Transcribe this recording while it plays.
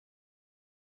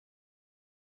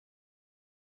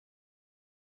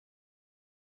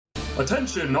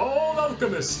Attention all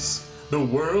alchemists! The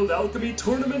World Alchemy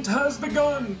Tournament has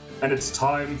begun, and it's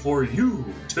time for you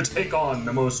to take on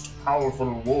the most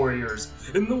powerful warriors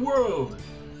in the world.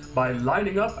 By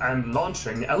lining up and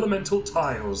launching elemental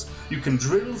tiles, you can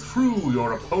drill through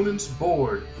your opponent's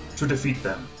board to defeat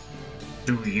them.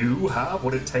 Do you have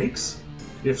what it takes?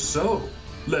 If so,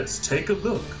 let's take a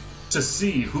look to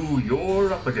see who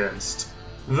you're up against.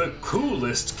 The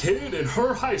coolest kid in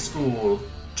her high school,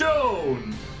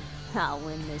 Joan! I'll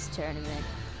win this tournament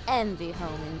and be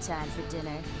home in time for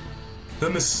dinner. The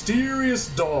mysterious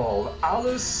doll,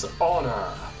 Alice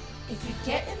Anna. If you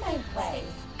get in my way,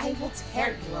 I will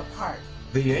tear you apart.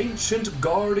 The ancient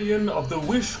guardian of the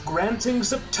wish-granting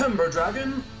September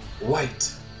Dragon,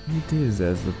 White. It is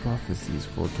as the prophecies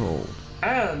foretold.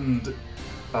 And,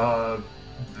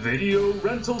 video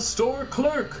rental store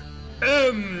clerk,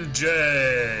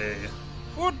 MJ.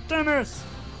 Foot tennis!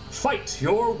 Fight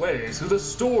your way through the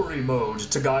story mode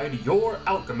to guide your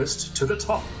alchemist to the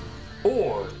top.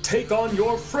 Or take on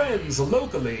your friends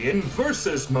locally in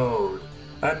versus mode.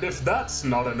 And if that's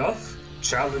not enough,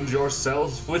 challenge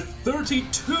yourself with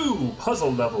 32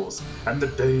 puzzle levels and the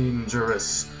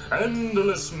dangerous,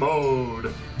 endless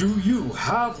mode. Do you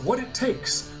have what it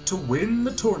takes to win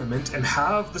the tournament and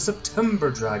have the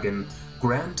September Dragon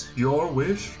grant your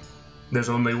wish? There's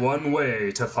only one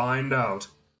way to find out.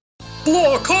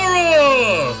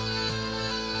 Blockara!